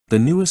The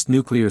newest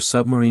nuclear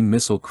submarine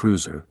missile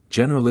cruiser,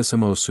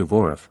 Generalissimo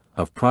Suvorov,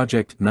 of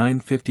Project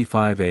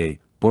 955A,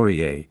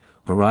 Boreas,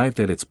 arrived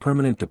at its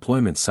permanent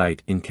deployment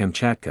site in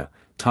Kamchatka,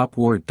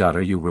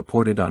 Top-War.ru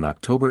reported on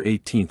October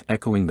 18,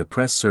 echoing the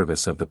press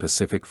service of the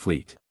Pacific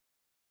Fleet.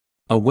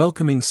 A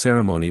welcoming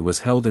ceremony was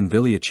held in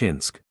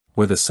Vylyachinsk,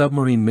 where the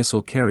submarine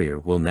missile carrier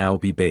will now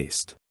be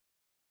based.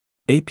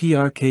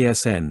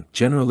 APRKSN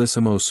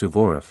Generalissimo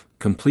Suvorov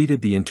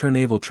completed the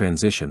internaval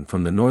transition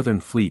from the Northern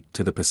Fleet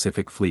to the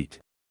Pacific Fleet.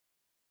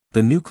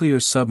 The nuclear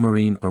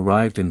submarine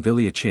arrived in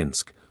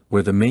Vylyachinsk,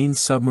 where the main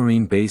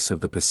submarine base of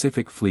the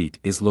Pacific Fleet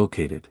is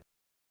located.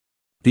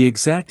 The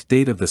exact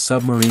date of the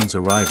submarine's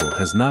arrival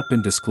has not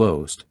been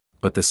disclosed,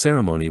 but the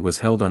ceremony was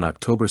held on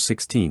October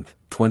 16,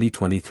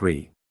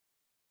 2023.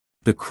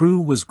 The crew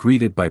was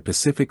greeted by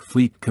Pacific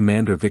Fleet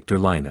Commander Victor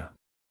Lina.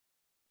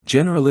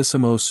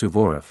 Generalissimo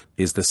Suvorov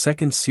is the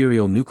second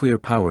serial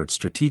nuclear-powered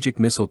strategic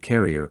missile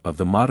carrier of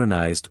the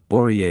modernized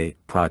Boreas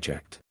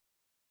project.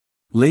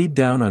 Laid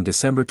down on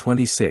December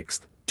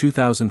 26,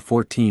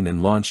 2014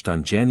 and launched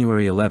on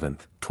January 11,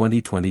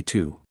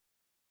 2022.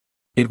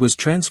 It was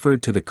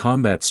transferred to the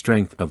combat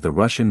strength of the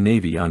Russian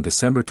Navy on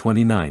December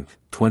 29,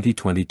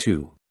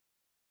 2022.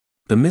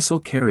 The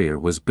missile carrier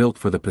was built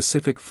for the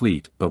Pacific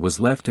Fleet but was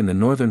left in the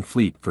Northern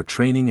Fleet for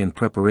training and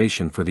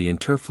preparation for the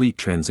interfleet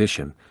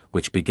transition,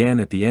 which began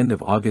at the end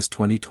of August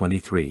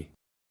 2023.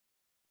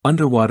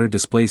 Underwater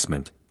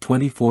displacement,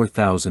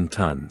 24,000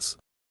 tons.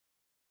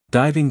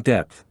 Diving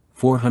depth,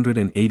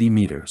 480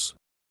 meters.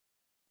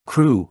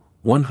 Crew,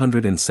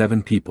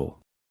 107 people.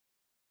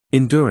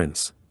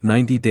 Endurance,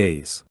 90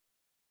 days.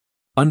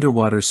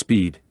 Underwater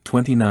speed,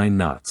 29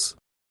 knots.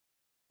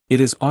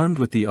 It is armed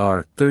with the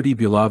R-30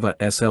 Bulava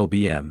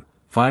SLBM,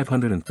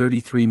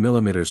 533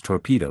 mm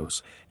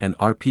torpedoes, and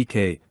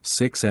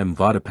RPK-6M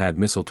Vodopad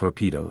missile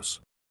torpedoes.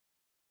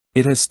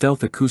 It has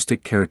stealth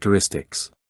acoustic characteristics.